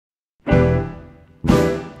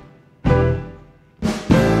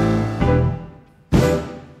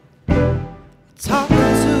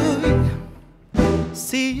talking to you.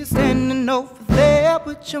 See you standing over there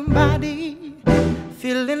with your body,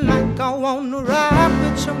 feeling like I wanna ride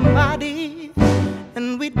with your body,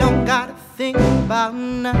 and we don't gotta think about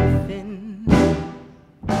nothing.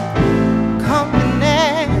 Coming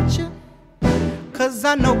at you, 'cause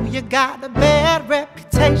I know you got a bad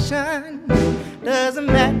reputation. Doesn't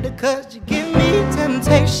matter 'cause you give me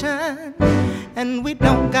temptation, and we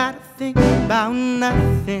don't gotta think about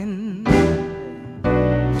nothing.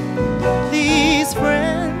 These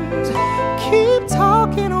friends keep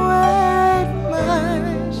talking way too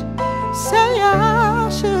much, say I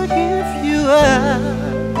should give you up.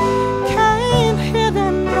 Can't hear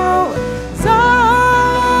them no, 'cause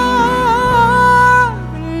I've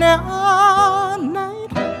been there all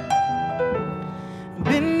night,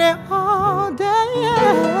 been there all day,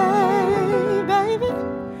 baby.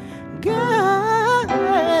 Girl,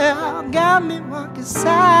 got me walking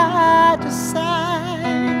side to side.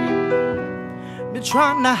 Been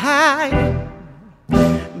trying to hide it.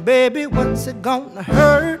 Baby, what's it gonna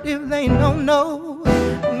hurt if they don't know?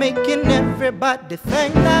 Making everybody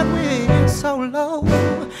think that we're so low.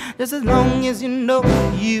 Just as long as you know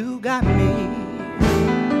you got me.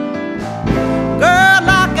 Girl,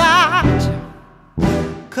 I got you,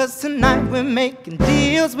 'cause tonight we're making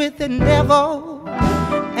deals with the devil,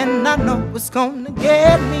 and I know it's gonna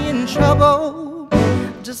get me in trouble.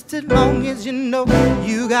 Just as long as you know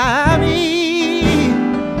you got me.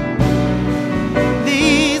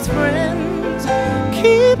 These friends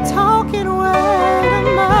keep talking way too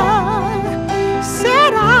much,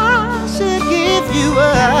 said I should give you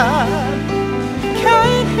up.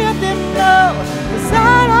 Can't hear them no, 'cause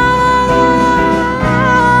I've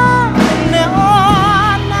been there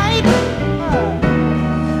all night,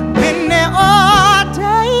 been there all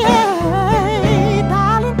day,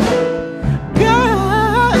 darling.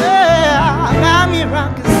 Girl, got me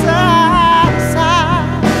rocking side to side.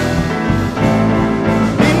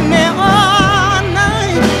 Been there all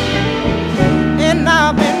night, and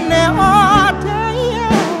I've been there all day.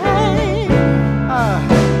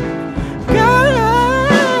 Girl,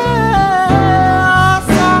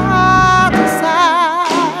 side to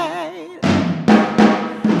side.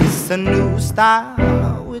 It's a new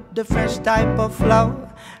style with the fresh type of flow.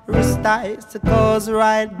 Wrist icicles,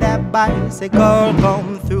 ride that bicycle,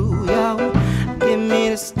 come through, yo. Give me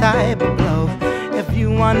this type of blow. If you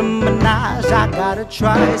want a menage, I got a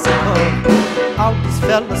tricycle. All these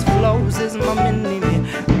fellas flows is my mini-me.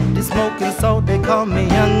 They smoking so they call me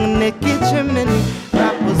Young Nicky Chimney.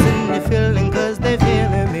 Rappers in the feeling 'cause they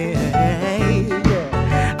feeling me. Hey,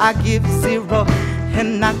 yeah. I give zero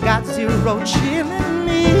and I got zero chilling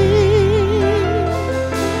me.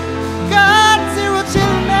 Got zero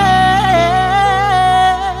chilling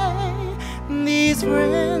me. These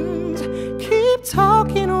friends keep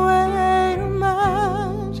talking way too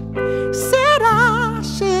much, said I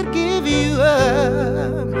should give you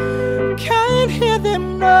up. Can't hear them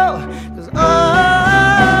no, 'cause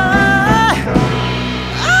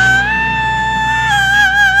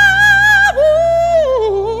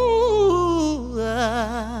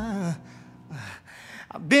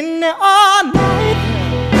I've been there all night,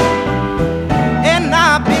 and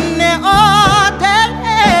I've been there all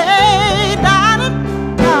day, darling.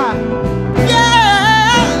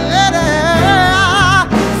 Yeah,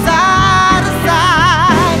 side to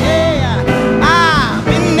side, yeah. I've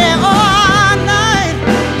been there all night,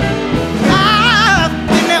 I've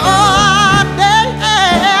been there all day,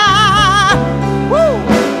 woo.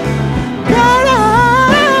 Girl,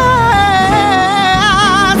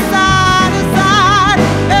 side to side,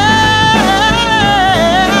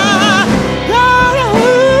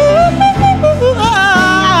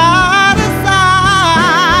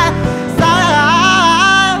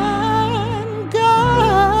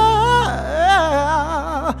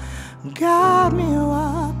 got me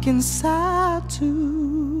walking side